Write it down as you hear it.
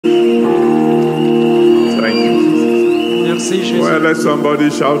Merci Jésus. Well, let somebody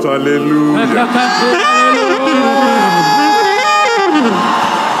shout hallelujah.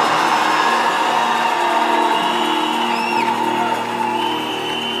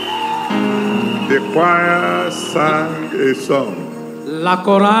 The choir sang a song. La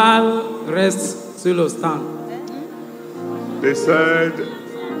chorale reste sur le stand. They said,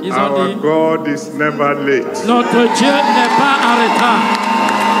 Ils ont our dit, God is never late. notre Dieu n'est pas en retard.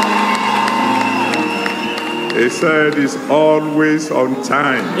 He said, he's always on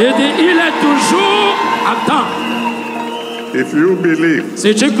time. Il dit, il est toujours à temps. If you believe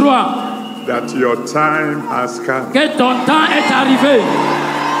Si tu crois that your time has come, que ton temps est arrivé,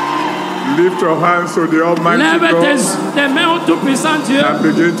 lift your hands to the Almighty lève God tes mains au Tout-Puissant Dieu and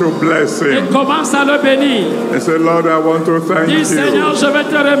begin to bless et Him. commence à le bénir. And say, Lord, I want to thank Dis, Seigneur, you. je vais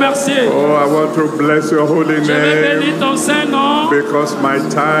te remercier. Oh, I want to bless your holy Je vais name bénir ton Saint-Nom because my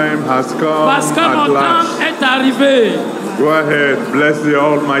time has come parce que at mon temps last. est arrivé. Go ahead, bless the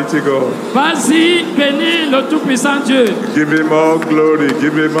Almighty God. Vas-y, bénis le Tout-Puissant Dieu. Give Him all glory,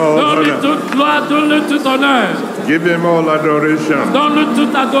 give Him all Donne-lui honor, toute gloire, donne-lui tout honneur. give Him all adoration. Donne-lui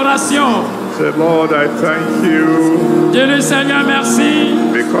toute adoration. Say, Lord, I thank you Dis-lui, Seigneur, merci.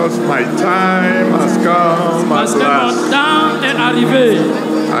 because my time has come Parce at que mon last. temps est arrivé.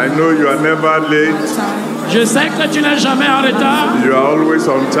 I know you are never late. Je sais que tu n'es jamais en retard. You are always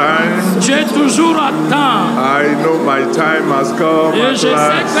on time. Tu es toujours à temps. I know my time has come Et at je sais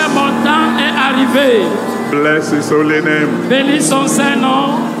last. que mon temps est arrivé. Bless His holy name. Bénis son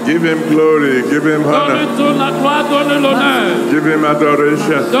Saint-Nom. Give Him glory, give Him Donne-lui honor, toute la gloire, donne-lui l'honneur. give Him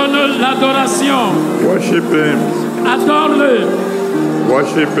adoration. Donne-lui l'adoration. Worship Him, Adore-le.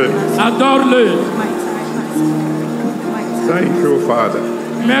 worship Him. Adore-le. Thank you, Father.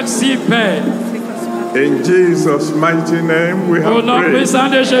 Merci, Père. In Jesus' mighty name we Au have nom prayed. puissant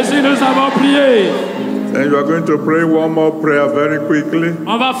de Jésus, nous avons prié. And you are going to pray one more prayer very quickly.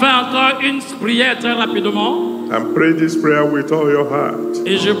 On va faire encore une prière très rapidement. And pray this prayer with all your heart.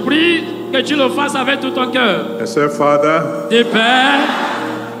 Et je prie que tu le fasses avec tout ton cœur. And say, Father, Dis, Père,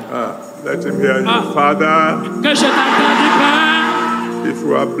 let Him hear you. Father, que je t'entends, dis, Père, if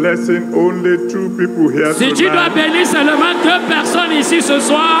you are blessing only 2 people here si tu dois tonight, bénir seulement 2 personnes ici ce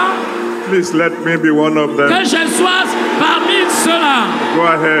soir, please let me be one of them. que je sois parmi ceux-là. Go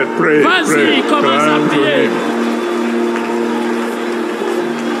ahead, pray. Vas-y, pray. commence à Turn to prier. Him.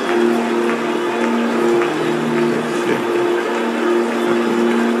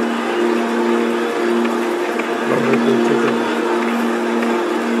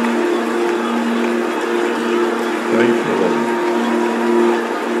 Thank you, Lord.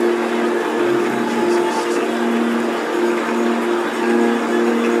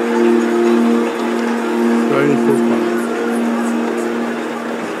 Thank you, Father.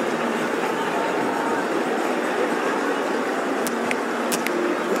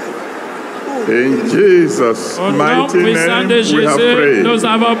 In Jesus' Au nom mighty puissant name, de we have Jésus, prayed. nous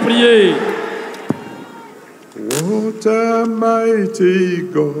avons prié. What a mighty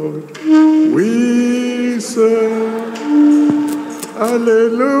God we serve.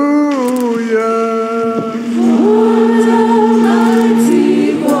 Hallelujah. What a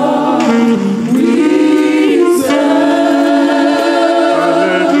mighty God we serve.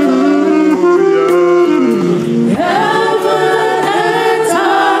 Hallelujah. Heaven and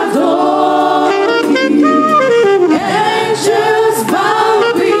adore Him. Angels bow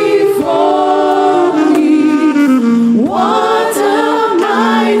before Him. What a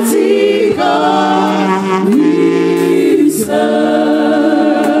mighty God we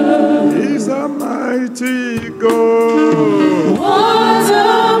serve. He's a mighty God.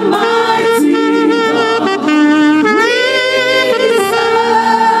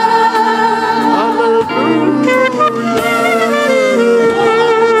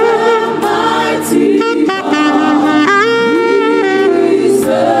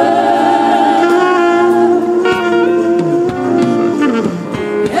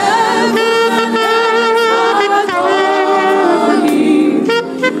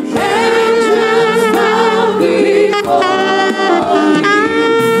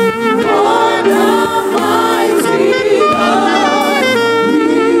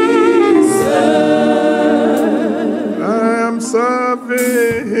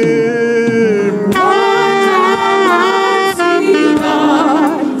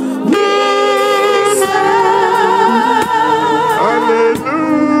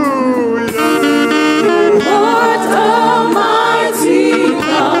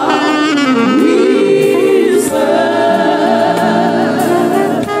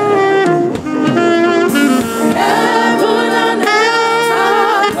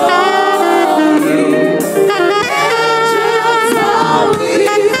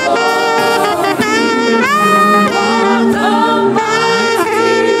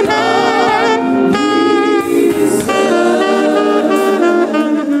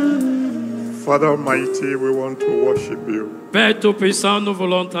 Father Almighty, we want to worship you. Père Tout-Puissant, nous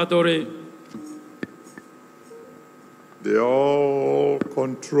voulons t'adorer. The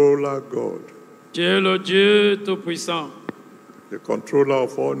all-controller God, Tu es le Dieu Tout-Puissant, the controller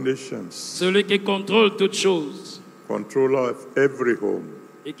of all nations, celui qui contrôle toutes choses controller of every home,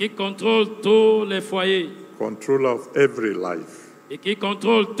 et qui contrôle tous les foyers controller of every life. et qui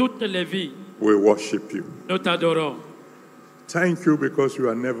contrôle toutes les vies. We worship you. Nous t'adorons. Thank you because you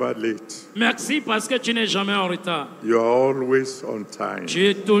are never late. Merci parce que tu n'es jamais en retard. You are always on time. Tu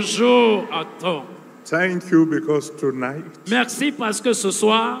es toujours à temps. Thank you because tonight Merci parce que ce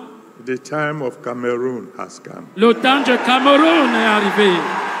soir, the time of Cameroon has come. le temps du Cameroun est arrivé.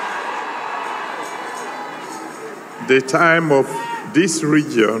 The time of this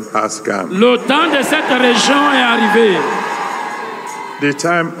region has come. Le temps de cette région est arrivé. The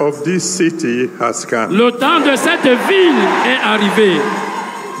time of this city has come. Le temps de cette ville est arrivé.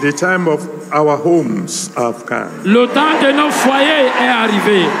 The time of our homes have come. Le temps de nos foyers est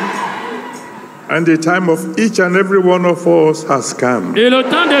arrivé. And the time of each and every one of us has come. Et le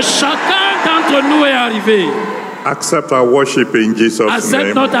temps de chacun d'entre nous est arrivé. Accept our worship in Jesus' Accepte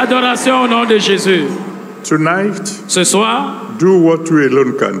name. notre adoration au nom de Jésus. Tonight, Ce soir, do what you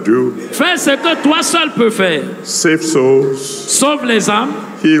alone can do. fais ce que toi seul peux faire. Save souls, Sauve les âmes,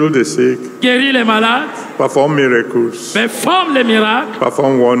 heal the sick, guéris les malades, perform miracles, performe les miracles,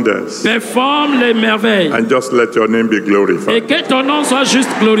 perform wonders, performe les merveilles. and just let your name be Et glorified. que ton nom soit juste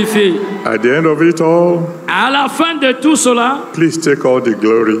glorifié. At the end of it all, À la fin de tout cela, please take all the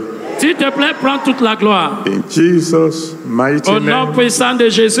glory. s'il te plaît, prends toute la gloire. In Jesus' mighty Au nom name, puissant de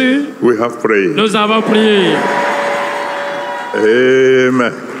Jésus, we have prayed. nous avons prié.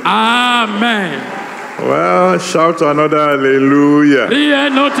 Amen. Amen. Well, shout another hallelujah. Priez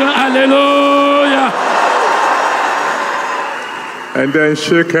notre Alléluia. And then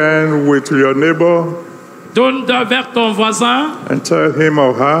shake hands with your neighbor Tourne vers ton voisin and tell him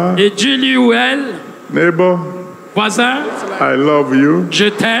or her, et dis-lui ou elle, neighbor, voisin, I love you, je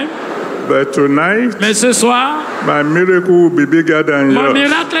t'aime, but tonight mais ce soir, my miracle will be bigger than mon yours.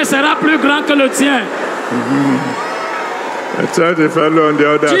 miracle sera plus grand que le tien. And tell the fellow on the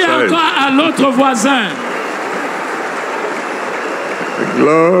other Dis side, encore à l'autre voisin,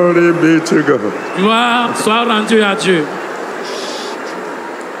 glory be to God. gloire soit rendue à Dieu.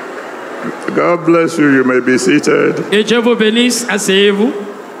 God bless you. You may be seated. Et Dieu vous bénisse, asseyez-vous.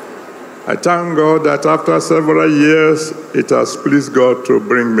 I thank God that after several years, it has pleased God to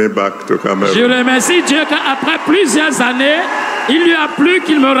bring me back to Je Cameroon. remercie Dieu qu'après plusieurs années, il lui a plu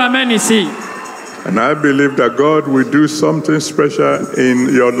qu'il me ramène ici. And I believe that God will do something special in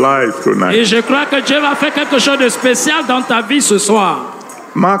your life Et tonight. je crois que Dieu va faire quelque chose de spécial dans ta vie ce soir.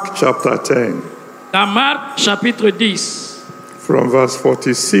 Mark chapter 10, Dans Marc chapitre 10, from verse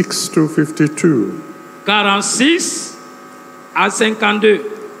 46 to 52. 46 à 52.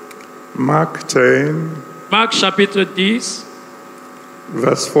 Mark 10, Marc chapitre 10,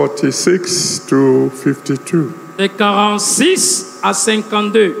 verse 46 to 52. de 46 à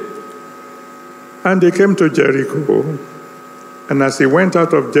 52. And they came to Jericho. And as he went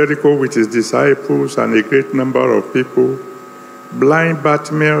out of Jericho with his disciples and a great number of people, blind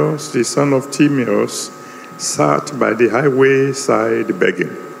Bartimaeus, the son of Timaeus, sat by the highway side begging.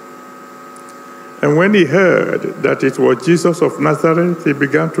 And when he heard that it was Jesus of Nazareth, he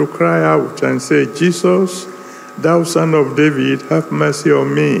began to cry out and say, Jesus, thou son of David, have mercy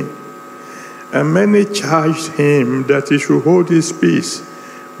on me. And many charged him that he should hold his peace.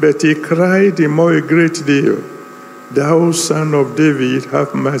 But he cried the more a great deal, thou son of David,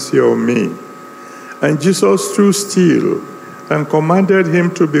 have mercy on me. And Jesus stood still and commanded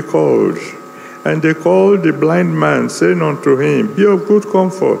him to be called. And they called the blind man, saying unto him, Be of good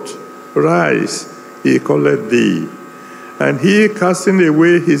comfort, rise, he calleth thee. And he, casting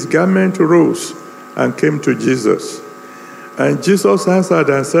away his garment, rose and came to Jesus. And Jesus answered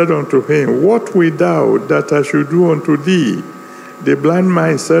and said unto him, What wilt thou that I should do unto thee? The blind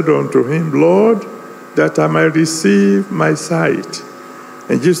man said unto him, Lord, that I might receive my sight.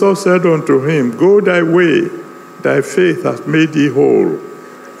 And Jesus said unto him, Go thy way, thy faith hath made thee whole.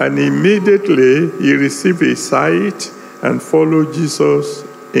 And immediately he received his sight and followed Jesus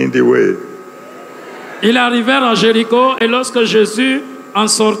in the way. Ils arrivèrent à Jéricho et lorsque Jésus en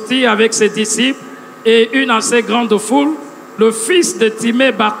sortit avec ses disciples et une assez grande foule, le fils de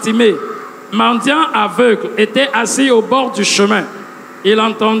Timée, Bartimée, mendiant aveugle, était assis au bord du chemin. Il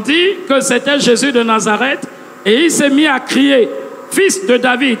entendit que c'était Jésus de Nazareth et il s'est mis à crier, « Fils de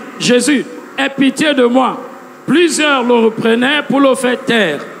David, Jésus, aie pitié de moi !» Plusieurs le reprenaient pour le faire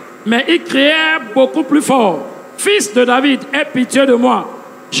taire, mais il criait beaucoup plus fort, « Fils de David, aie pitié de moi !»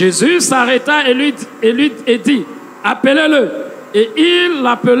 Jésus s'arrêta et dit, appelez-le. Et ils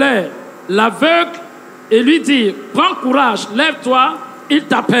l'appelèrent, l'aveugle, et lui dit, prends courage, lève-toi, il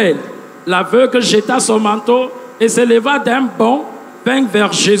t'appelle. L'aveugle jeta son manteau et se leva d'un bond, vint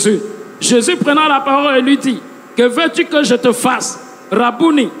vers Jésus. Jésus prenant la parole et lui dit, que veux-tu que je te fasse?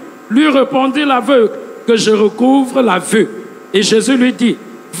 Rabouni, lui répondit l'aveugle, que je recouvre la vue. Et Jésus lui dit,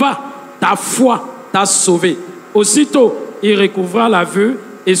 va, ta foi t'a sauvé. Aussitôt, il recouvra la vue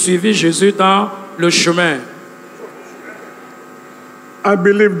et suivit Jésus dans le chemin. I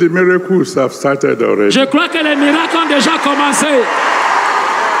believe the miracles have started already. Je crois que les miracles ont déjà commencé.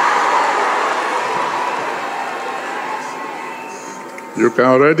 You can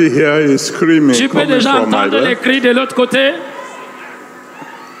already hear a screaming Tu peux coming déjà from my entendre les left. cris de l'autre côté.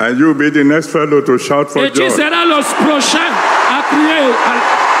 And you'll be the next fellow to shout for Et tu joy. seras le prochain à crier.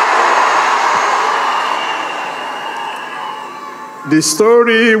 The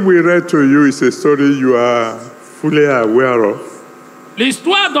story we read to you is a story you are fully aware of.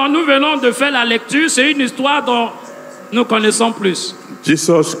 L'histoire dont nous venons de faire la lecture, c'est une histoire dont nous connaissons plus.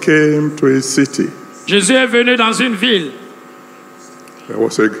 Jesus came to a city. Jésus est venu dans une ville. There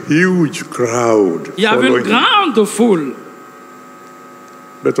was a huge crowd Il y avait une following him. grande foule.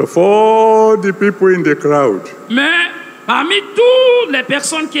 But of all the people in the crowd, Mais parmi toutes les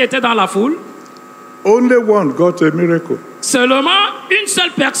personnes qui étaient dans la foule, only one got a miracle. seulement une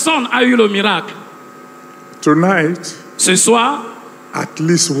seule personne a eu le miracle. Tonight, Ce soir, at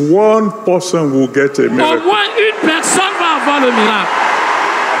least one person will get a au miracle. moins une personne va avoir le miracle.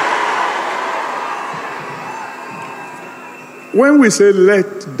 When we say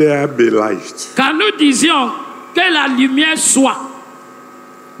let there be light, Quand nous disions que la lumière soit,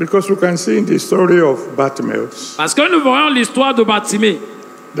 because you can see in the story of Bartimaeus parce que nous voyons l'histoire de Bartimée,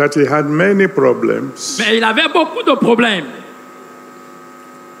 that he had many problems. mais il avait beaucoup de problèmes.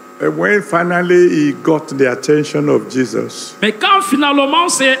 And when finally he got the attention of Jesus, Mais quand finalement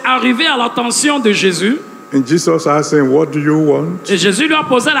c'est arrivé à l'attention de Jésus, and Jesus asked him, "What do you want?" et Jésus lui a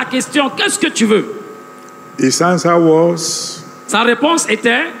posé la question, qu'est-ce que tu veux? His answer was, Sa réponse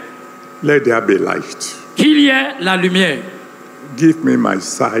était, "Let there be light. qu'il y ait la lumière. Give me my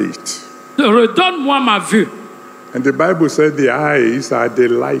sight." Redonne-moi ma vue. And the Bible said the eyes are the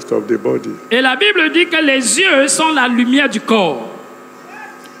light of the body. Et la Bible dit que les yeux sont la lumière du corps.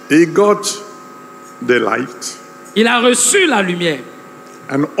 He got the light, Il a reçu la lumière.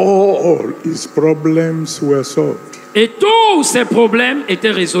 and all his problems were solved. Et tous ses problèmes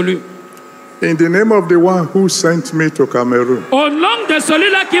étaient résolus. In the name of the one who sent me to Cameroon, Au nom de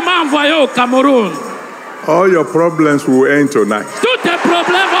celui-là qui m'a envoyé au Cameroun, all your problems will end tonight. tous tes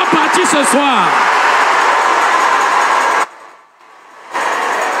problèmes vont partir ce soir.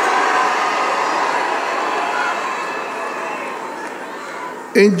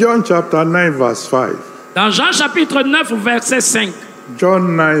 In John chapter 9, verse 5, Dans Jean chapitre 9, verset 5.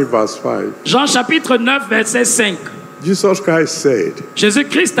 John 9, verse 5, Jean chapitre 9, verset 5. Jesus Christ said,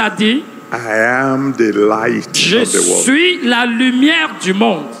 Jésus-Christ a dit, "I am the light je of the world." suis la lumière du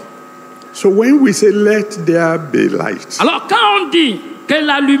monde. So when we say let there be light, Alors quand on dit que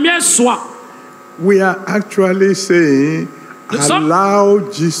la lumière soit, we are actually saying, Nous sommes- allow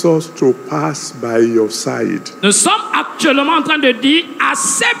Jesus to pass by your side. nous sommes actuellement en train de dire,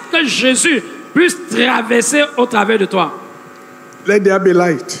 accepte que Jésus puisse traverser au travers de toi. Let there be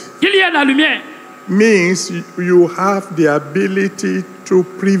light Qu'il y ait la lumière. means you have the ability to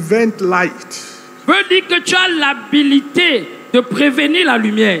prevent light Veut dire que tu as l'habilité de prévenir la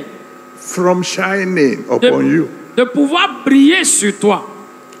lumière, from shining upon you. de pouvoir briller sur toi.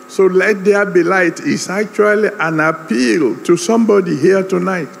 So let there be light is actually an appeal to somebody here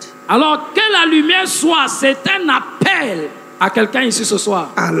tonight. Alors que la lumière soit, c'est un appel à quelqu'un ici ce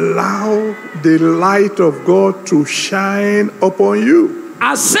soir. Allow the light of God to shine upon you.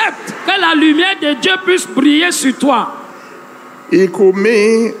 Accepte que la lumière de Dieu puisse briller sur toi. It could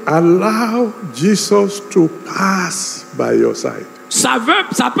mean allow Jesus to pass by your side. Ça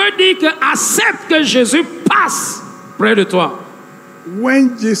peut dire que accepte que Jésus passe près de toi.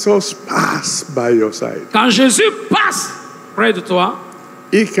 When Jesus passed by your side, Quand Jésus passe près de toi,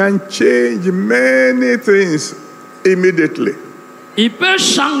 He can change many things immediately. il peut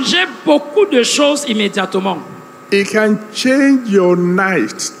changer beaucoup de choses immédiatement. He can change your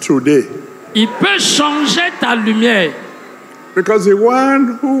night today. Il peut changer ta lumière. Because the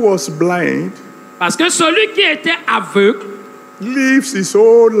one who was blind Parce que celui qui était aveugle, lives his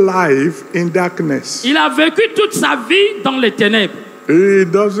whole life in darkness. il a vécu toute sa vie dans les ténèbres. He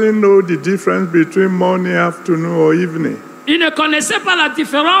doesn't know the difference between morning, afternoon, or evening. Il ne connaissait pas la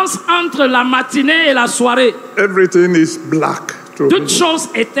différence entre la matinée et la soirée. Everything is black to to Toutes him. choses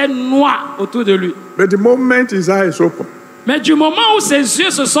étaient noires autour de lui. But the moment his eyes open, Mais du moment où ses yeux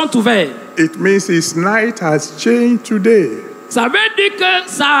se sont ouverts, it means his night has changed today. ça veut dire que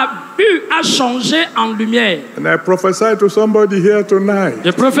sa vue a changé en lumière. And I prophesy to somebody here tonight,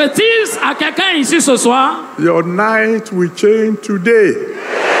 Je prophétise à quelqu'un ici ce soir, your night will change today.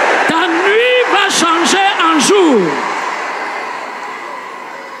 ta nuit va changer en jour.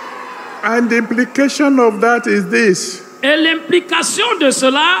 And the implication of that is this. Et l'implication de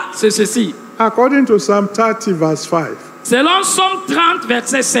cela, c'est ceci. According to Psalm 30, verse 5. Selon Somme 30,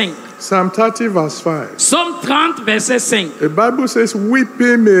 verset 5. Psalm 30, verse 5. Somme 30, verset 5. The Bible says,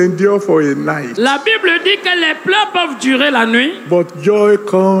 weeping may endure for a night, La Bible dit que les pleurs peuvent durer la nuit, but joy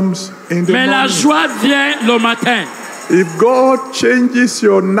comes in the mais la morning. joie vient le matin. If God changes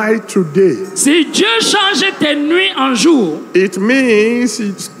your night today, Si Dieu change tes nuits en jour, it means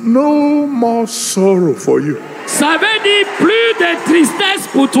it's no more sorrow for you. ça veut dire plus de tristesse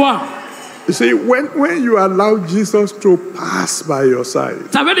pour toi. You see, when you allow Jesus to pass by your side,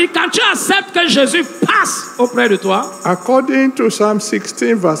 Ça veut dire quand tu acceptes que Jésus passe auprès de toi, according to Psalm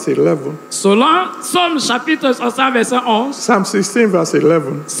 16, verse 11, selon Somme chapitre 60, verset 11, Psalm 16, verse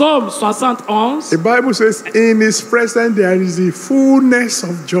 11, Somme 71, the Bible says, in his presence there is the fullness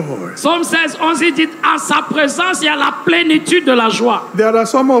of joy. Somme 16, 11, il dit, en sa présence, il y a la plénitude de la joie. There are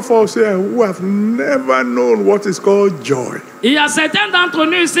some of us here who have never known what is called joy. Il y a certains d'entre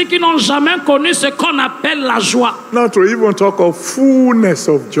nous ici qui n'ont jamais connu ce qu'on appelle la joie. Not to even talk of fullness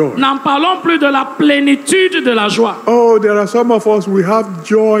of joy. N'en parlons plus de la plénitude de la joie. Oh, there are some of us, we have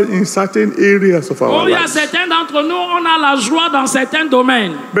joy in certain areas of our Oh, il y a lives. certains d'entre nous, on a la joie dans certains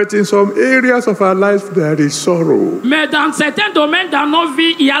domaines. But in some areas of our lives, there is sorrow. Mais dans certains domaines dans nos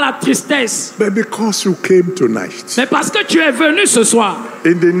vies, il y a la tristesse. But because you came tonight, Mais parce que tu es venu ce soir,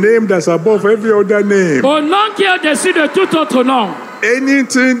 in the name that's above every other name, au nom qui est au-dessus de tout autre nom,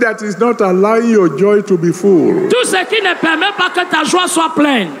 anything that is not allowing your joy to be full tout ce qui ne permet pas que ta joie soit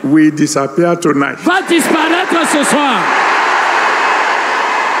pleine will disappear tonight. va disparaître ce soir.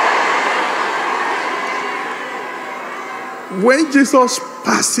 When Jesus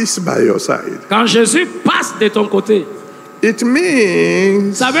passes by your side, Quand Jésus passe de ton côté, it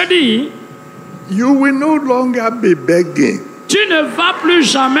means ça veut dire you will no longer be begging. tu ne vas plus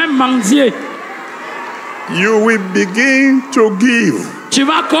jamais mendier. You will begin to give. Tu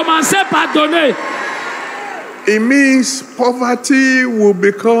vas commencer par donner. It means poverty will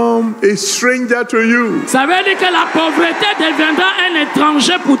become a stranger to you. Ça veut dire que la pauvreté deviendra un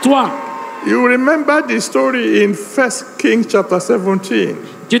étranger pour toi. You remember the story in 1 Kings chapter 17,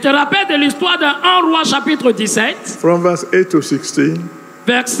 Tu te rappelles de l'histoire de 1 roi chapitre 17, from verse 8 to 16.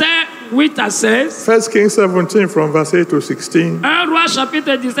 versets 8 à 16. 1 Kings 17 from verse 8 to 16. 1 roi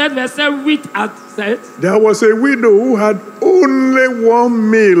chapitre 17, verset 8 à 16. There was a widow who had only one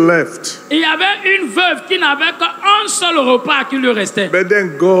meal left. Il y avait une veuve qui n'avait qu'un seul repas qui lui restait. But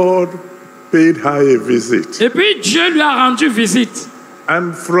then God paid her a visit. Et puis Dieu lui a rendu visite.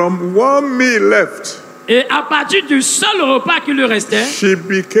 And from one meal left, Et à partir du seul repas qui lui restait, she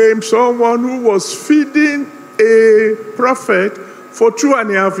became someone who was feeding a prophet for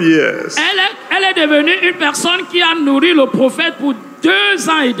 2.5 years. elle est devenue une personne qui a nourri le prophète pour 2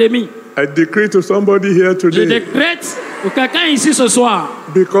 ans et demi. I decree to somebody here Je today, décrète pour quelqu'un ici ce soir,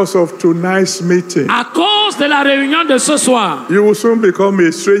 because of tonight's meeting, à cause de la réunion de ce soir, you will soon become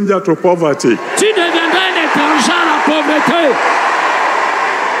a stranger to poverty. tu deviendras un étranger à la pauvreté.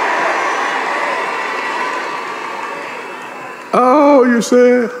 Oh, you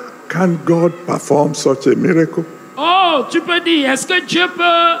say, can God perform such a miracle? Oh, tu peux dire, est-ce que Dieu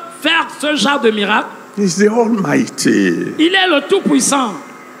peut faire ce genre de miracle? He's the Almighty. Il est le Tout-Puissant.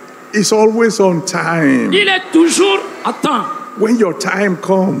 He's always on time. Il est toujours à temps. When your time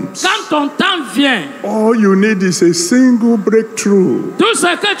comes, Quand ton temps vient, all you need is a single breakthrough. tout ce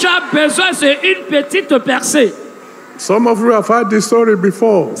que tu as besoin, c'est une petite percée. Some of you have heard this story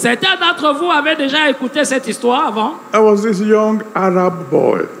before. Certains d'entre vous avaient déjà écouté cette histoire avant. There was this young Arab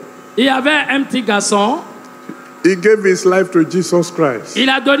boy. Il y avait un petit garçon. He gave his life to Jesus Christ Il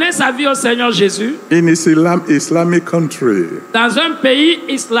a donné sa vie au Seigneur Jésus in his Islamic country. dans un pays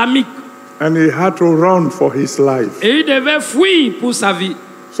islamique. And he had to run for his life. Et il devait fuir pour sa vie.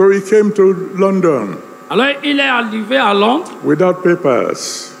 So he came to London Alors il est arrivé à Londres without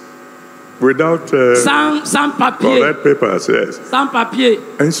papers, without sans papier. correct papers, yes. Sans papier.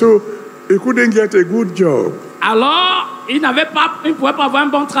 And so he couldn't get a good job. Alors, il ne pouvait pas avoir un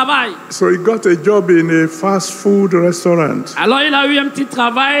bon travail. So he got a job in a fast food restaurant. Alors, il a eu un petit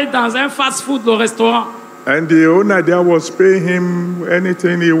travail dans un fast-food au restaurant. And the owner there was paying him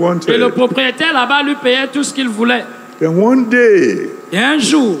anything he Et le wanted. propriétaire là-bas lui payait tout ce qu'il voulait. Then one day, Et un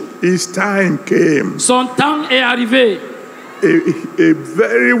jour, his time came. son temps est arrivé. A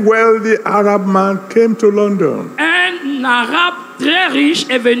very wealthy Arab man came to London. Un Arabe très riche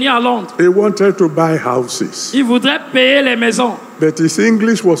est venu à Londres. He wanted to buy houses, Il voudrait payer les maisons. but his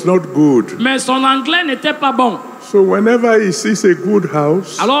English was not good. Mais son anglais n'était pas bon. So whenever he sees a good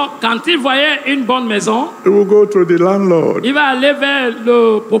house, Alors, quand il voyait une bonne maison, he will go to the landlord. il va aller vers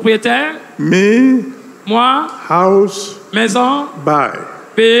le propriétaire. Me, Moi, house, maison, buy.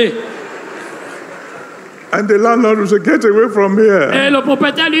 payer. And the landlord will say, get away from here. Et le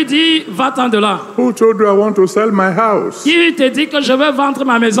propriétaire lui dit, va-t'en de là. Who told you I want to sell my house? Qui te dit que je veux vendre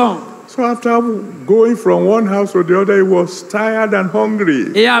ma maison? So after going from one house to the other, he was tired and hungry.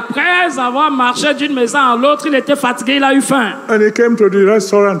 Et après avoir marché d'une maison à l'autre, il était fatigué, il a eu faim. And he came to the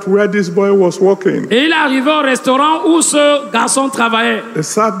restaurant where this boy was working. Et il est arrivé au restaurant où ce garçon travaillait. He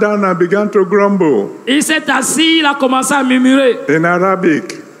sat down and began to grumble Il s'est assis, il a commencé à murmurer in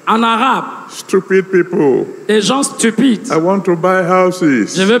Arabic. en arabe. Stupid people. Des gens stupides. I want to buy Je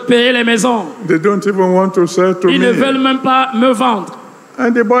houses. veux payer les maisons. They don't even want to sell to Ils ne veulent me. même pas me vendre.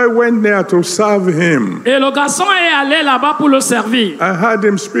 And the boy went there to serve him. Et le garçon est allé là-bas pour le servir. I heard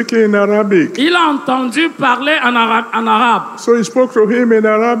him speaking in Arabic. Il a entendu parler en arabe. So he spoke to him in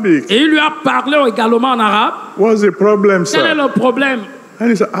Arabic. Et il lui a parlé également en arabe. What's the problem, Quel est sir? le problème? And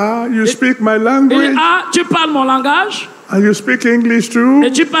he said, you speak my Il dit, language? tu parles mon langage? And you speak English too?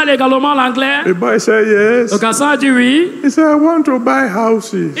 Et tu parles également l'anglais? The boy said, yes. Le garçon a dit oui. He said, I want to buy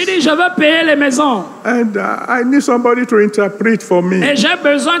houses. Il dit, je veux payer les maisons. And I need somebody to interpret for me. Et j'ai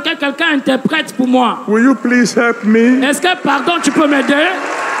besoin que quelqu'un interprète pour moi. Will you please help me? Est-ce que, pardon, tu peux m'aider?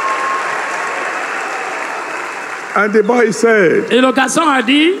 And the boy said, Et le garçon a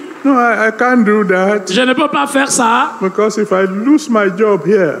dit, no, I can't do that. je ne peux pas faire ça. Because if I lose my job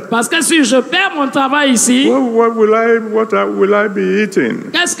here, Parce que si je perds mon travail ici, what will I be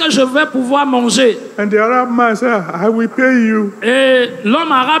eating? qu'est-ce que je vais pouvoir manger? And the Arab man said, I will pay you. Et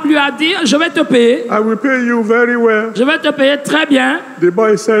l'homme arabe lui a dit, je vais te payer. I will pay you very well. Je vais te payer très bien. The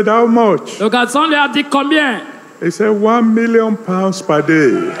boy said, how much? Le garçon lui a dit combien? He said, £1 million per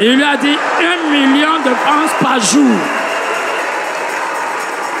day. Et il lui a dit 1 million de francs par jour.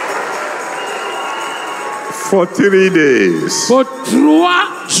 For 3 days. Pour 3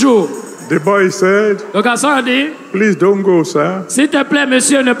 jours. The boy said, Le garçon a dit, please don't go, sir. s'il te plaît,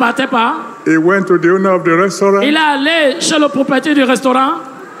 monsieur, ne partez pas. He went to the owner of the restaurant. Il est allé chez le propriétaire du restaurant.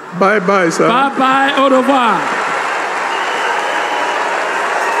 Bye bye, sir. Bye bye, au revoir.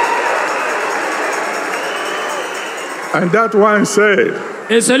 And that one said,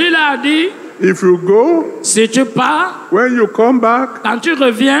 Et celui-là a dit, if you go, si tu pars, when you come back, quand tu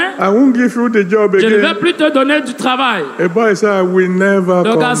reviens, I won't give you the job je ne vais again. plus te donner du travail. The boy said, I will never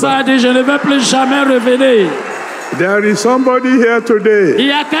Le come garçon a back. dit, je ne vais plus jamais revenir. There is somebody here today. Il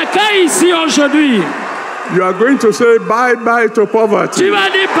y a quelqu'un ici aujourd'hui. You are going to say bye bye to Tu poverty. vas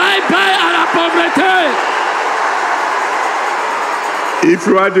dire bye bye à la pauvreté. If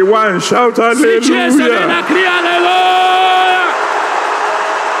you are the one, shout Si tu es celui-là, hallelujah. crie alléluia.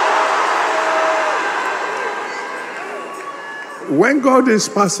 When God is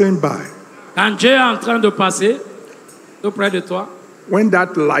passing by, Quand Dieu est en train de passer tout près de toi, when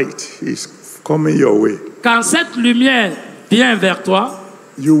that light is coming your way, quand cette lumière vient vers toi,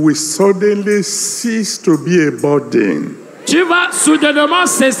 you will suddenly cease to be a burden. tu vas soudainement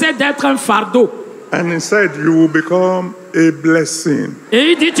cesser d'être un fardeau. And instead, you will become a blessing.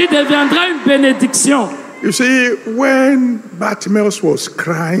 Et il dit, tu deviendras une bénédiction. You see, when Bartimaeus was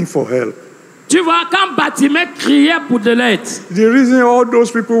crying for help, Tu vois, quand Bartimée criait pour de l'aide, the reason all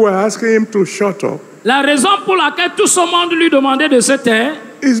those people were asking him to shut up la raison pour laquelle tout ce monde lui demandait de se taire,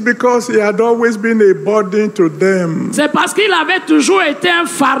 is because he had always been a burden to them, c'est parce qu'il avait toujours été un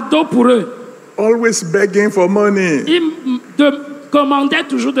fardeau pour eux. always begging for money. Il commandait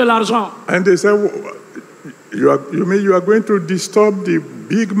toujours de l'argent. And they said, you mean you are going to disturb the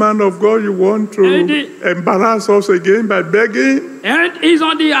big man of God? You want to embarrass us again by begging? Et ils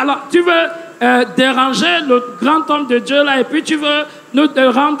ont dit, alors, tu veux déranger le grand homme de Dieu là, et puis tu veux nous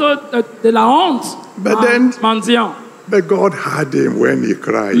rendre de la honte en mendiant. But God heard him when he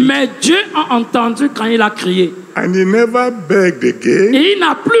cried. Mais Dieu a entendu quand il a crié. And he never begged again. Et il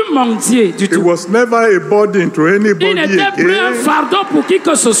n'a plus mendié du It tout. was never a burden to anybody Il n'était plus un again. fardeau pour qui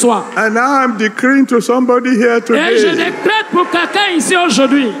que ce soit. And now I'm decreeing to somebody here Et je today, décrète pour quelqu'un ici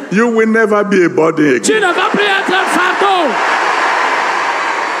aujourd'hui, you will never be a burden tu again. ne vas plus être un fardeau.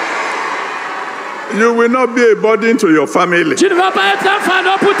 You will not be a burden to your family. Tu ne vas pas être un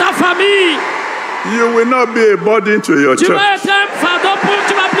fardeau pour ta famille. You will not be a burden to your Tu church. vas être un fardeau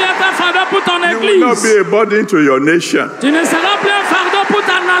You will not église. be a burden to your nation. Tu ne seras plus un fardeau pour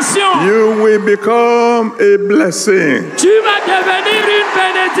ta nation. You will become a blessing. Tu vas devenir une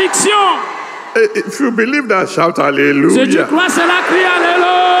bénédiction. If you believe that, shout Si tu hallelujah. crois cela, crie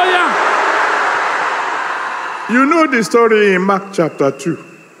Alléluia. You know the story in Mark chapter 2,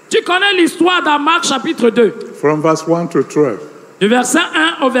 Tu connais l'histoire dans Marc chapitre 2, from verse 1 to 12. du verset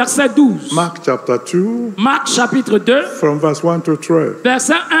 1 au verset 12. Mark chapter 2, Marc chapitre 2, from verse 1 to 12.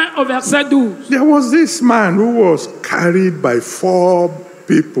 verset 1 au verset 12. There was this man who was carried by 4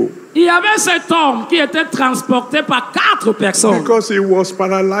 people Il y avait cet homme qui était transporté par 4 personnes. because he was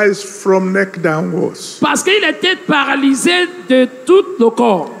paralyzed from neck downwards. Parce qu'il était paralysé de tout le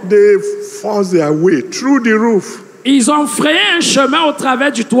corps. They forced their way through the roof Ils ont frayé un chemin au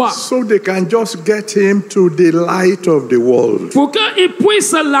travers du toit so they can just get him to the light of the world. pour qu'ils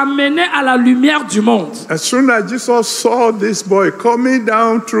puissent l'amener à la lumière du monde. As soon as Jesus saw this boy coming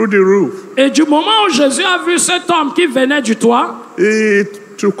down through the roof, Et du moment où Jésus a vu cet homme qui venait du toit, he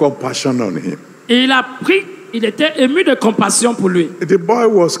took compassion on him. il était ému de compassion pour lui. The boy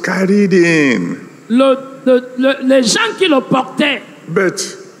was carried in, Les gens qui le portaient,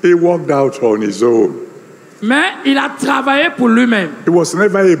 but he walked out on his own. mais il a travaillé pour lui-même. He was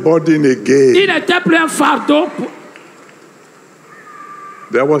never a burden Il again. n'était plus un fardeau.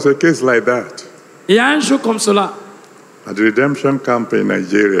 There was a case like that Il y a un jour comme cela, at the redemption camp in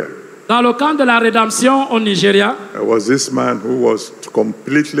Nigeria. dans le camp de la rédemption au Nigeria, There was this man who was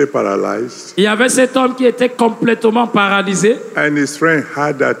completely paralyzed, il y avait cet homme qui était complètement paralysé. and his friend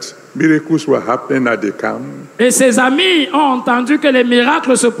heard that miracles were happening at the camp. Et ses amis ont entendu que les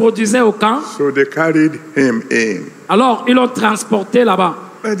miracles se produisaient au camp. So they carried him in. Alors, ils l'ont transporté là-bas.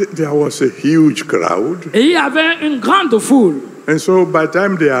 And there was a huge crowd. Et il y avait une grande foule. And so by the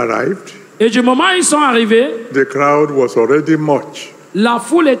time they arrived, Et du moment où ils sont arrivés, the crowd was already much. la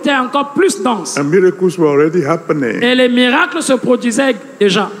foule était encore plus dense. And miracles were already happening. Et les miracles se produisaient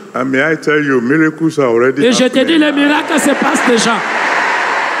déjà. And may I tell you, miracles are already Et je te dis, happening. les miracles se passent déjà.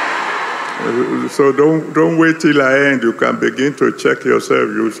 So don't wait till I end. You can begin to check yourself.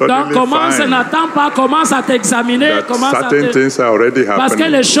 You Donc, suddenly commence, find n'attends pas, commence à t'examiner. that Commence à certain things are already Parce que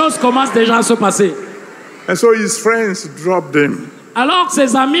happening. les choses commencent déjà à se passer. And so his friends dropped him Alors,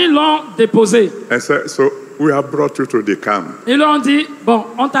 ses amis l'ont déposé. and said, so we have brought you to the camp. Ils lui ont dit, bon,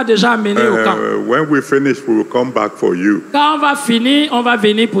 on t'a déjà amené au camp. When we finish, we will come back for you. Quand on va finir, on va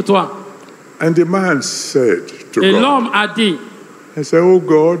venir pour toi. And the man said to Et God, l'homme a dit, I said, oh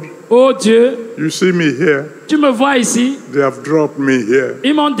God, oh Dieu, you see me here. tu me vois ici, They have dropped me here.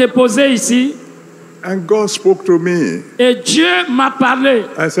 ils m'ont déposé ici, And God spoke to me. et Dieu m'a parlé.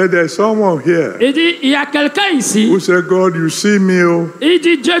 I said, there's someone here Il dit, il y a quelqu'un ici. who said, God, you see me. Oh. Il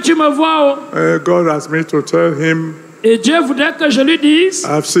dit, Dieu, tu me vois. Oh. God asked me to tell him, Et Dieu voudrait que je lui dise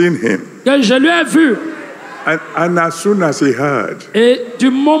I've seen him. que je lui ai vu. And as soon as he heard, Et du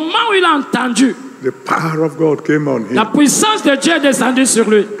moment où il a entendu, the power of God came on la him. puissance de Dieu est descendue sur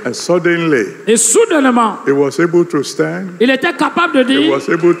lui. And suddenly, Et soudainement, he was able to stand. il était capable de He dire, was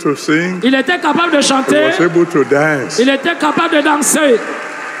able to sing. il était capable de He chanter, was able to dance. il était capable de danser.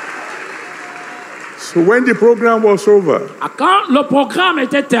 So when the program was over, Quand le programme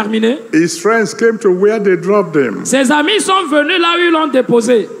était terminé, his friends came to where they dropped him. ses amis sont venus là où ils l'ont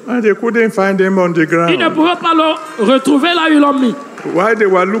déposé. And they couldn't find him on the Ils ne ground. pouvaient pas le retrouver là où ils l'ont mis. While they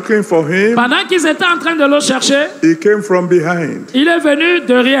were looking for him, Pendant qu'ils étaient en train de le chercher, he came from behind il est venu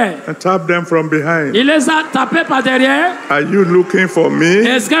derrière. and tapped them from behind. Il les a tapés par derrière. Are you looking for me?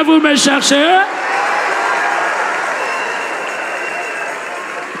 Est-ce que vous me cherchez?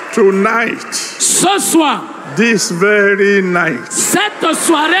 Tonight, Ce soir, this very night, cette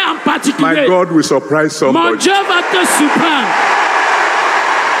soirée en my particulier, God will surprise mon somebody. Dieu va te surprendre.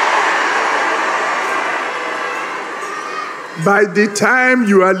 By the time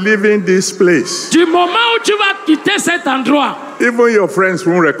you are leaving this place, Du moment où tu vas quitter cet endroit, even your friends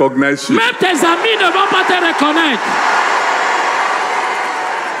won't recognize you. même tes amis ne vont pas te reconnaître.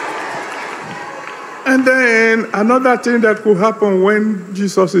 And then another thing that could happen when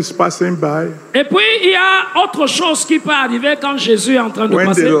Jesus is passing by, Et puis, il y a autre chose qui peut arriver quand Jésus est en train de when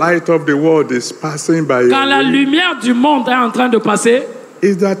passer. the light of the world is passing by, Quand la you, lumière du monde est en train de passer,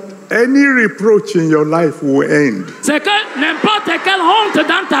 is that any reproach in your life will end. c'est que n'importe quelle honte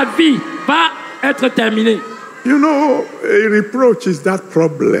dans ta vie va être terminée. You know, a reproach is that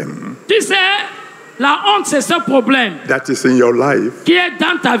problem Tu sais, la honte, c'est ce problème that is in your life qui est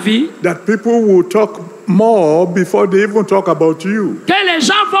dans ta vie, that people will talk more before they even talk about you. que les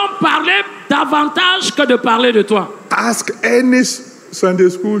gens vont parler davantage que de parler de toi. Ask any Sunday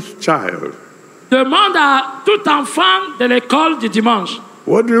school child. Demande à tout enfant de l'école du dimanche.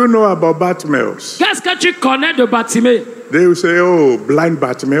 What do you know about Bartimaeus? Qu'est-ce que tu connais de Bartimée? They will say, oh, blind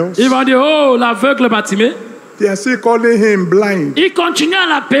Bartimaeus. Ils vont dire, oh, l'aveugle Bartimée. They are still calling him blind. Ils continuent à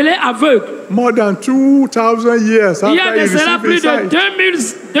l'appeler aveugle. More than 2,000 years Il y a after he de cela received plus his de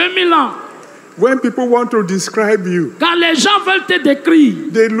sight. 2000 ans. When people want to describe you, Quand les gens veulent te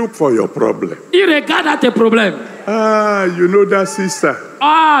décrire, they look for your problem. ils regardent à tes problèmes. Ah, you know that sister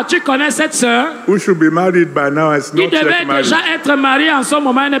Ah, tu connais cette sœur who should be married by now is qui not devait yet married. déjà être mariée en ce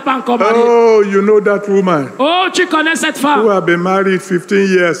moment, elle n'est pas encore mariée. Oh, you know that woman Oh, tu connais cette who femme have been married 15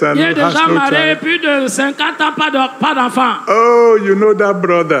 years and qui est has déjà no mariée child. plus de 50 ans, pas d'enfant. Oh, you know that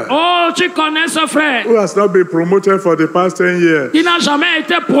brother Oh, tu connais ce frère who has not been promoted for the past 10 years. qui n'a jamais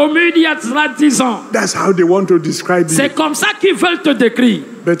été promu il y a cela 10 ans. That's how they want to describe you. C'est comme ça qu'ils veulent te décrire.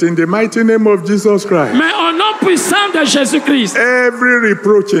 But in the mighty name of Jesus Christ, Mais au nom puissant de Jésus-Christ, every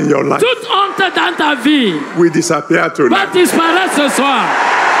reproach in your life toute honte dans ta vie will disappear va tonight. disparaître ce soir.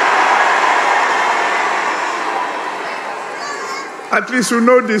 At least you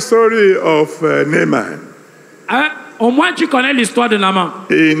know the story of Naaman Hein? Au moins tu connais l'histoire de Naaman.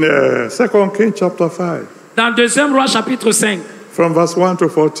 in 2 Kings chapter 5, Dans 2 Roi chapitre 5, from verse 1 to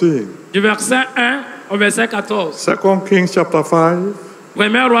 14. du verset 1 au verset 14. 2 Kings chapter 5,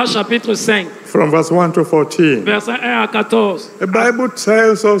 1 Roi chapitre 5, from verse 1 to 14. verset 1 à 14. The Bible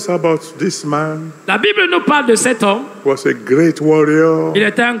tells us about this man. La Bible nous parle de cet homme. Was a great warrior. Il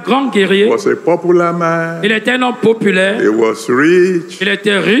était un grand guerrier. Was a popular man. Il était un homme populaire. He was rich. Il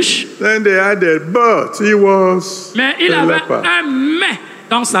était riche. Then they added, but he was Mais il a avait leper. un mais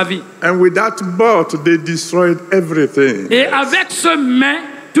dans sa vie. And with that but, they destroyed everything. Et avec ce mais,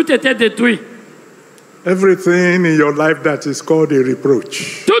 tout était détruit. Everything in your life that is called a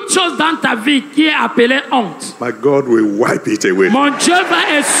reproach. Toute chose dans ta vie qui est appelée honte. My God will wipe it away. Mon Dieu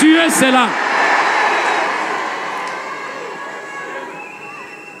va essuyer cela.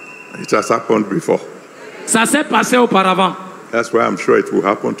 It has happened before. Ça s'est passé auparavant. That's why I'm sure it will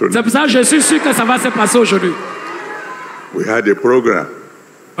happen C'est tonight. pour ça que je suis sûr que ça va se passer aujourd'hui. We had a program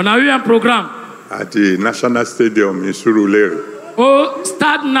On a eu un programme at the National Stadium in Surulere. au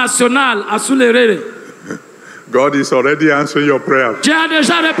stade national à Souléré. God is already answering your prayer. Dieu a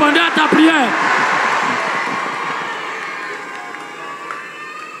déjà répondu à ta prière.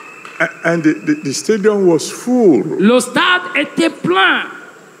 And the stadium was full. Le stade était plein.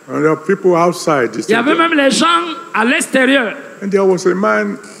 And there were people outside the Il y avait stadium. même les gens à l'extérieur. And there was a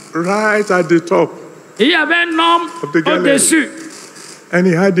man right at the top. Et il y avait un homme Of the gallery. au-dessus. And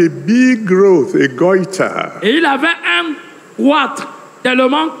he had a big growth, a goiter. Et il avait un goitre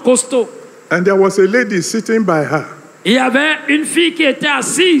tellement costaud. And there was a lady sitting by her. Et il y avait une fille qui était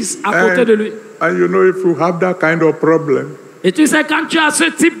assise à côté de lui. And you know, if you have that kind of problem, Et tu sais, quand tu as ce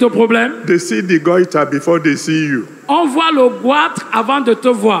type de problème, they see the goiter before they see you. on voit le goitre avant de te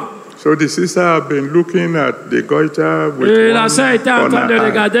voir. So the sister have been looking at the goiter with Et la one sœur était en on train de her eye.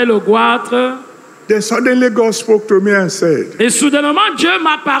 regarder le goitre. Then suddenly God spoke to me and said Et soudainement, Dieu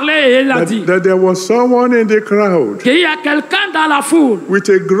m'a parlé et il a dit that there was someone in the crowd qu'il y a quelqu'un dans la foule with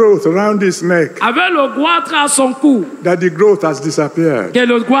a growth around his neck, avec le goitre à son cou. that the growth has disappeared. Que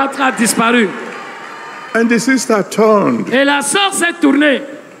le goitre a disparu. And the sister turned Et la sœur s'est tournée.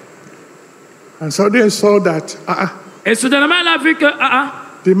 and suddenly saw that Et soudainement, elle a vu que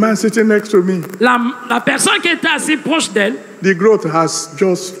the man sitting next to me, la personne qui était assise proche d'elle, the growth has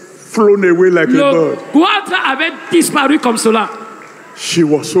just flown away like a le bird. goitre avait disparu comme cela. She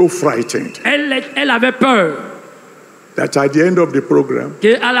was so frightened Elle avait peur. that at the end of the program,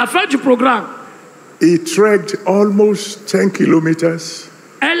 À la fin du programme, he trekked almost 10 kilometers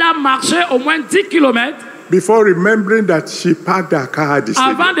elle a marché au moins 10 km before remembering that she parked her car at the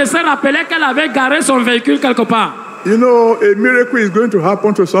stadium. avant de se rappeler qu'elle avait garé son véhicule quelque part. You know, a miracle is going to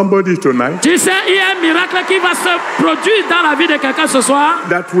happen to somebody tonight Tu sais, il y a un miracle qui va se produire dans la vie de quelqu'un ce soir,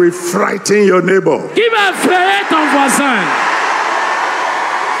 that will frighten your neighbor. qui va effrayer ton voisin.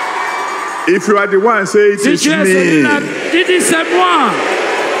 If you are the one, say, it Si is tu es me. celui-là, tu dis c'est moi.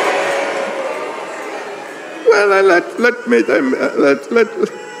 Well,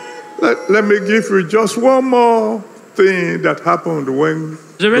 let me give you just one more thing that happened when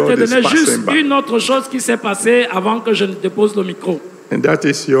Je vais te God is donner juste passing by. une autre chose qui s'est passée avant que je ne dépose le micro. And that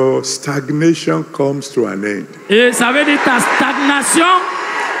is your stagnation comes to an end. Et ça veut dire ta stagnation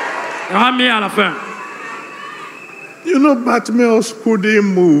sera mise à la fin. You know, Bartimaeus couldn't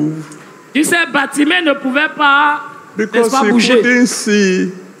move Tu sais, Bartimée ne pouvait pas, n'est-ce because pas, he bouger. couldn't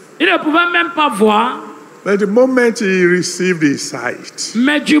see. Il ne pouvait même pas voir. But the moment he received his sight,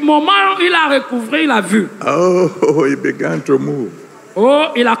 Mais du moment où il a recouvré, il a vu. oh, he began to move. Oh,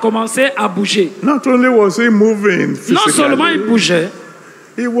 il a commencé à bouger. Not only was he moving Non seulement il physically, bougeait,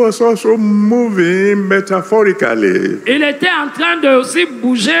 he was also moving metaphorically. il était en train de aussi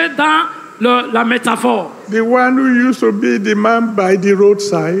bouger dans la métaphore. The one who used to be the man by the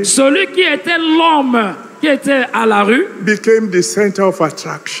roadside Celui qui était l'homme qui était à la rue, became the center of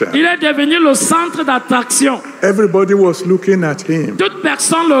attraction. il est devenu le centre d'attraction. Everybody was looking at him. Toute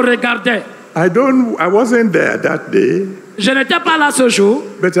personne le regardait. I wasn't there that day, Je n'étais pas là ce jour,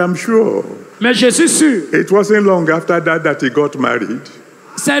 but I'm sure mais je suis sûr. it wasn't long after that he got married.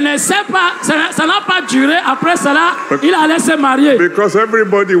 Ça n'a pas duré. Après cela, il allait se marier. Because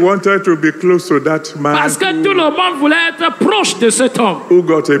everybody wanted to be close to that man Parce que tout le monde voulait être proche de cet homme who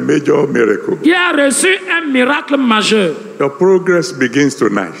got a major miracle. qui a reçu un miracle majeur. Your progress begins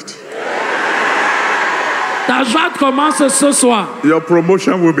tonight. Ta joie commence ce soir. Your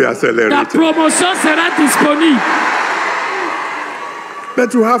promotion will be Ta accelerated. promotion sera disponible.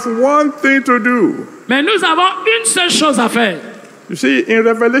 But you have one thing to do. Mais nous avons une seule chose à faire. You see, in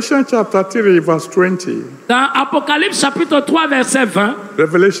Revelation chapter 3, verse 20, Dans Apocalypse chapitre 3, verset 20,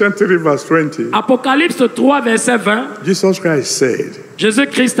 Revelation 3, verse 20, Apocalypse 3, verset 20, Jesus Christ said,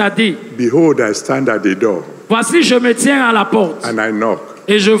 Jésus-Christ a dit, Behold, I stand at the door voici je me tiens à la porte and I knock.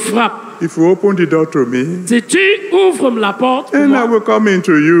 et je frappe. If you open the door to me, Si tu ouvres la porte pour and I moi, will come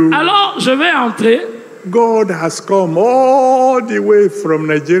into you. alors je vais entrer. God has come all the way from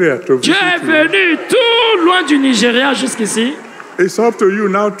Nigeria to Dieu est visit you. venu tout loin du Nigeria jusqu'ici. It's up to you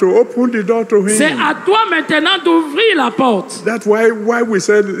now to open the door to C'est him. à toi maintenant d'ouvrir la porte. That's why we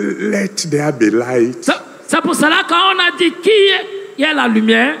said, let there be light. C'est pour cela qu'on a dit qu'il y a la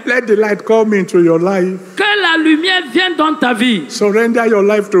lumière, Let the light come into your life. que la lumière vienne dans ta vie. Surrender your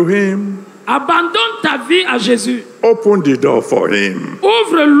life to him. Abandonne ta vie à Jésus. Open the door for him.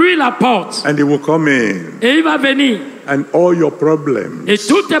 Ouvre-lui la porte And he will come in. et il va venir. And all your problems Et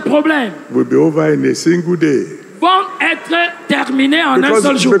tous tes problèmes will be over in a single day. vont être terminés en un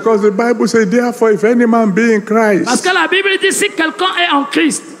seul jour. Because the Bible says, therefore, if any man be in Parce Christ, que la Bible dit si quelqu'un est en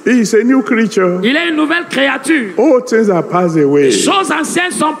Christ, he is a new creature. il est une nouvelle créature. All things are passed away. Les choses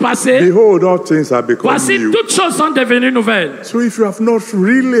anciennes sont passées. Behold, all things are become Voici, new. toutes choses sont devenues nouvelles. So if you have not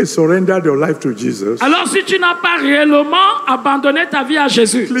really surrendered your life to Jesus, Alors si tu n'as pas réellement abandonné ta vie à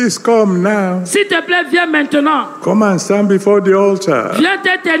Jésus, please come now. s'il te plaît, viens maintenant. Come and stand before the altar. Viens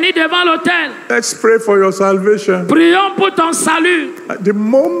te tenir devant l'autel. Let's pray for your salvation. Prions pour ton salut. At the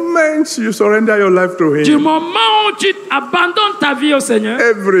moment you surrender your life to Du him, moment où tu abandonnes ta vie au Seigneur,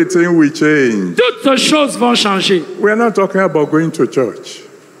 everything will change. toutes choses vont changer. We are not talking about going to church.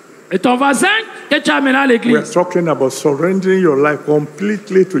 Et ton voisin que tu as amené à We are l'église, talking about surrendering your life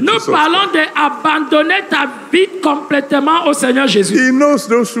completely to nous Jesus. parlons d'abandonner ta vie complètement au Seigneur Jésus. He knows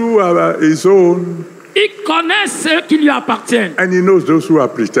those who are his own, Il connaît ceux qui lui appartiennent and he knows those who are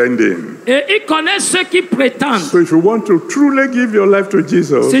pretending. et il connaît ceux qui prétendent. So if you want to truly give your life to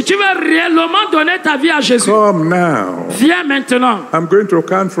Jesus, Si tu veux réellement donner ta vie à Jésus, come now. viens maintenant. I'm going to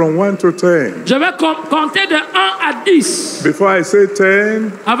count from 1 to 10. Je vais compter de 1 à 10. Before I say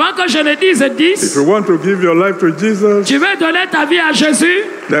 10, Avant que je ne dise if 10, you want to give your life to Jesus, tu veux donner ta vie à Jésus,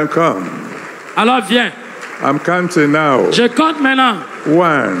 then come. alors viens. I'm counting now. Je compte maintenant. 1,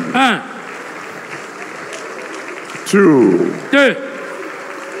 1, 2, 2,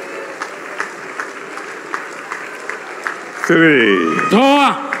 3.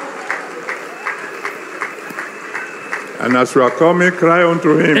 3. And as you are coming, cry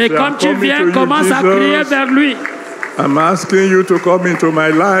unto him. Et Say, comme I'm tu coming viens, to commence you, à crier Jesus. vers lui. I'm asking you to come into my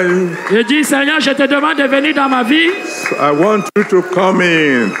life. Je dis, Seigneur, je te demande de venir dans ma vie. I want you to come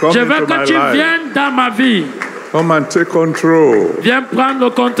in. Come Je veux into que my tu life. viennes dans ma vie. Come and take control. Viens prendre le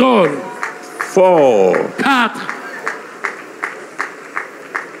contrôle. 4. 4.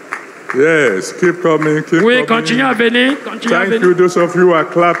 Yes, keep coming, keep Oui, coming. continue à venir. Continue à Thank venir. you, those of you who are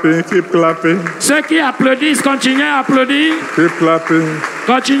clapping. Keep clapping. Ceux qui applaudissent, continuez à applaudir. Keep clapping.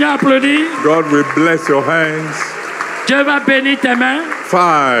 Continue à applaudir. God will bless your hands. Dieu va bénir tes mains.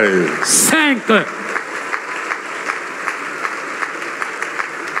 5. 5.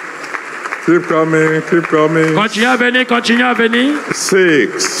 Keep coming, keep coming. Continue à venir, continue à venir. 6.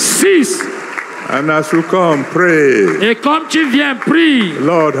 6. And as you come, pray. Et comme tu viens, prie.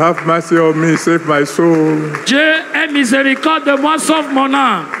 Lord, have mercy on me. Save my soul. Dieu ait miséricorde de moi, sauve mon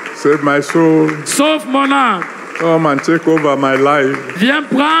âme. Save my soul. Sauve mon âme. Come and take over my life. Viens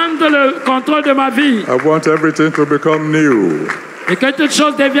prendre le contrôle de ma vie. I want everything to become new. Et que toutes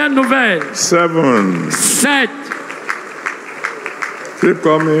choses deviennent nouvelles. 7. 7. Keep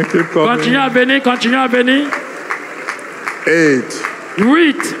coming, keep Continue coming. à venir, continue à venir. 8.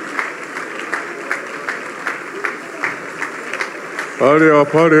 8. Hurry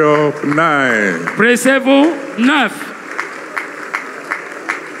up, 9. Pressez-vous. 9.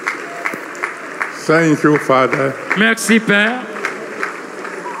 Thank you, Father. Merci, Père.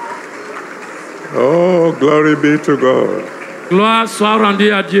 Oh, glory be to God. Gloire soit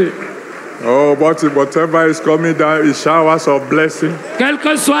rendue à Dieu. Oh, whatever is coming down is showers of blessing. Quel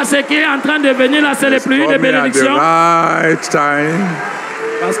que soit ce qui est en train de venir là, c'est les pluies de Coming at the bénédiction. right time.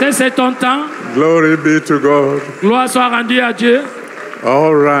 Parce que c'est ton temps. Glory be to God. Gloire soit rendue à Dieu.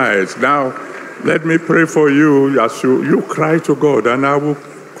 All right. Now, let me pray for you as you cry to God, and I will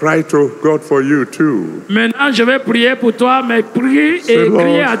cry to God for you too. Maintenant, je vais prier pour toi, mais prie Say, et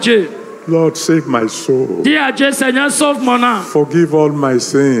crie à Dieu. Lord, save my soul. Dis à Dieu, Seigneur, sauve mon âme. Forgive all my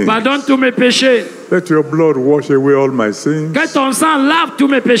sins. Pardonne tous mes péchés. Let your blood wash away all my sins. Que ton sang lave tous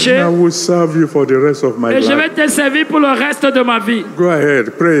mes péchés. I will serve you for the rest of my Et je vais life. te servir pour le reste de ma vie. Go ahead,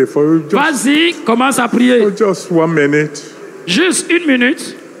 pray for Vas-y, commence à prier. just 1 minute. Juste 1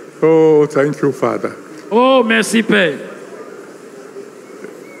 minute. Oh, thank you, Father. Oh, merci, Père.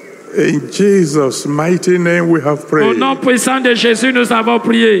 In Jesus' mighty name we have Au prayed. nom puissant de Jésus, nous avons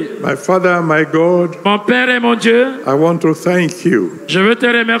prié. My Father, my God, Mon Père et mon Dieu, I want to thank you je veux te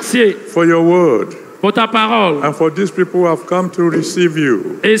remercier for your word pour ta parole. and for these people who have come to receive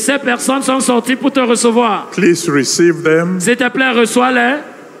you. Et ces personnes sont sorties pour te recevoir. Please receive them, S'il te plaît, reçois-les.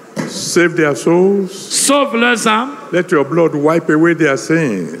 save their souls. Sauve leurs âmes. Let your blood wipe away their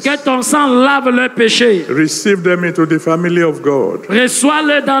sins. Que ton sang lave leurs péchés. Receive them into the family of God.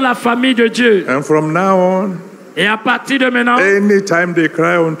 Reçois-les dans la famille de Dieu. And from now on, Et à partir de maintenant, anytime they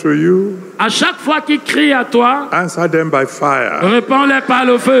cry unto you, à chaque fois qu'ils crient à toi, answer them by fire. réponds-les par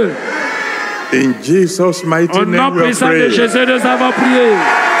le feu. In Jesus' mighty Au nom name we have puissant de prayed. Jésus, nous avons prié.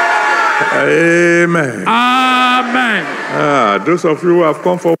 Amen. Amen. Those of you who have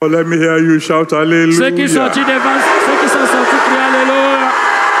come forward, let me hear you shout hallelujah. Ceux qui sont sortis devant, ceux qui sont sortis, crient Alléluia.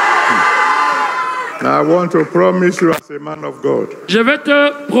 Now I want to promise you as a man of God Je veux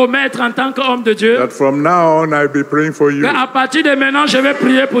te promettre en tant qu'homme de Dieu that from now on I'll be praying for you. qu'à partir de maintenant, je vais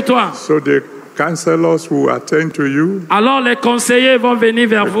prier pour toi. So the counselors will attend to you Alors les conseillers vont venir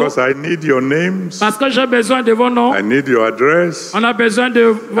vers vous because I need your names, parce que j'ai besoin de vos noms. I need your address, On a besoin de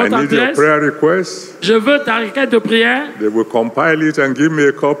I votre need your adresse. prayer requests. Je veux ta requête de prière. They will compile it and give me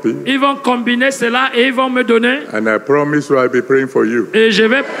a copy, Ils vont combiner cela et ils vont me donner. and I promise you I'll be praying for you. Et je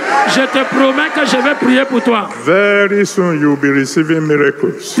te promets que je vais prier pour toi. Very soon you'll be receiving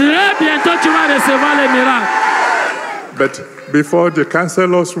miracles. Très bientôt, tu vas recevoir les miracles. But before the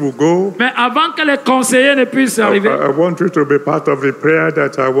counselors will go, Mais avant que les conseillers ne puissent arriver, I want you to be part of the prayer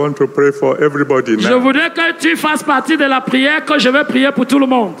that I want to pray for everybody je now. voudrais que tu fasses partie de la prière que je vais prier pour tout le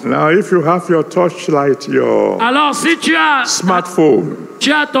monde. Now, if you have your torchlight, your Alors, si tu as smartphone,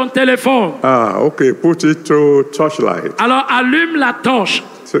 ton téléphone, okay, put it to torchlight. alors allume la torche.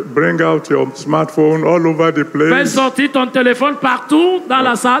 So bring out your smartphone all over the Fais place sortir ton téléphone partout dans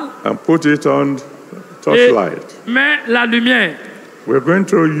la salle and put it on et torchlight. mets la lumière. We're going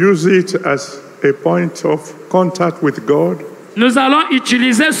to use it as a point of contact with God, Nous allons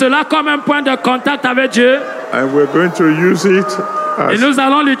utiliser cela comme un point de contact avec Dieu and we're going to use it et as nous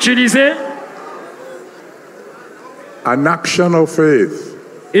allons l'utiliser an action of faith.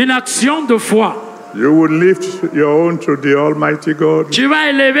 une action de foi. You will lift your own to the Almighty God Tu vas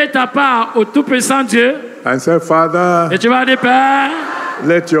élever ta part au Tout-Puissant Dieu and say, Father, et tu vas dire, Père,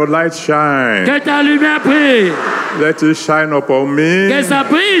 let your light shine. que ta lumière brille, Let it shine upon que me, ça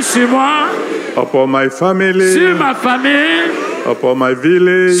brille sur moi, upon my family, sur ma famille, upon my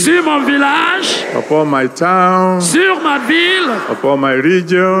village, sur mon village, upon my town, sur ma ville, upon my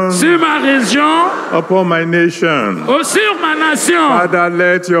region, sur ma région, upon my nation. ou sur ma nation. Father,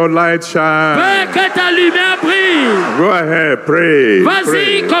 let your light shine. Père, que ta lumière brille. Go ahead, pray. Vas-y,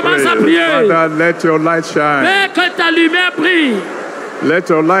 pray, commence à pray. prier. Father, let your light shine. Père, que ta lumière brille. Let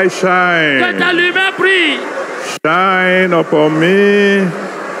your light Que shine. ta lumière brille. Shine upon me.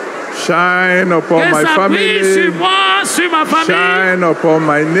 Shine upon Que my ça brille family. sur moi, sur ma famille. Shine upon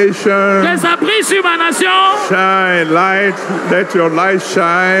my nation. Que ça brille sur ma nation. Shine light. Let your light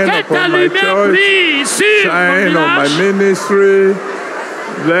shine Que ta upon my lumière church. brille sur mon Shine on my village. ministry.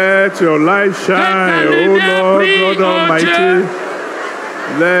 Let your light shine, oh lumière Lord brille, God oh Almighty. Dieu.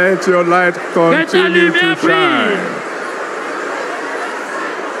 Let your light continue to lumière brille. shine.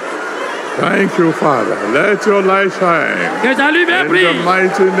 Thank you, Father. Let your light shine. Que ta lumière In the brille.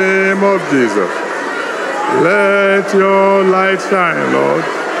 mighty name of Jesus. Let your light shine, Lord.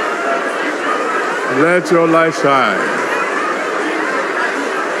 Let your light shine.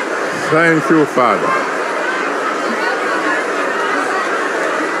 Thank you, Father.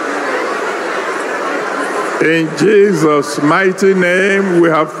 In Jesus' mighty name we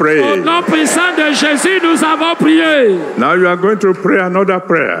have Au prayed. nom puissant de Jésus, nous avons prié. Now you are going to pray another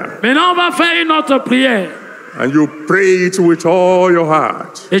prayer. Maintenant, on va faire une autre prière. And you pray it with all your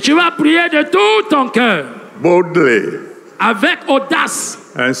heart, Et tu vas prier de tout ton cœur, boldly, avec audace.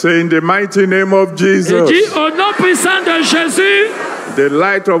 and say, in the mighty name of Et Jesus, dis au nom puissant de Jésus, the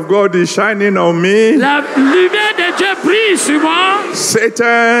light of God is shining on me. la lumière de Dieu brille sur moi.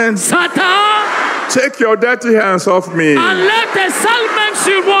 Satan, Satan, take your dirty hands off me. enlève tes sales mains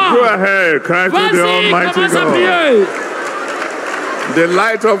sur Go moi. ahead, cry to the Vas-y, Almighty commence à God. prier. The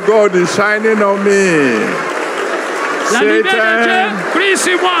light of God is shining on me. La lumière de Dieu Satan, brille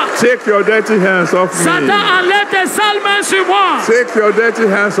sur moi. take your dirty hands off Satan, me. enlève tes sales mains sur moi. Take your dirty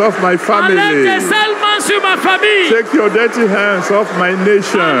hands off my Enlève family. tes sales mains sur ma famille. Take your dirty hands off my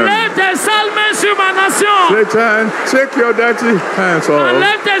nation. Enlève tes sales mains sur ma nation. Satan, take your dirty hands off.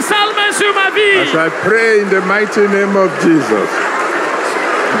 Enlève tes sales mains sur ma As vie. I pray in the mighty name of Jesus.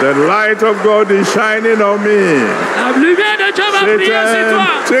 The light of God is shining on me. La lumière de Dieu va briller sur Satan, toi.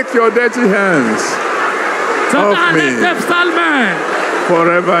 take your dirty hands Satan, off enlève me. tes sales mains.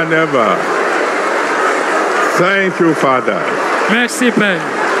 Forever and ever. Thank you, Father. Merci, Père.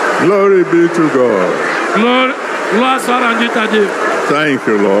 Glory be to God. Gloire soit rendue à Dieu. Thank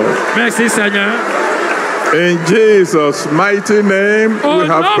you, Lord. Merci, Seigneur. In Jesus' mighty name, Au we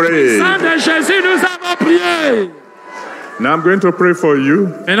have nom puissant prayed. de Jésus, nous avons prié. Now I'm going to pray for you.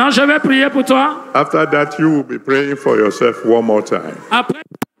 Maintenant, je vais prier pour toi. After that, you will be praying for yourself one more time. Après.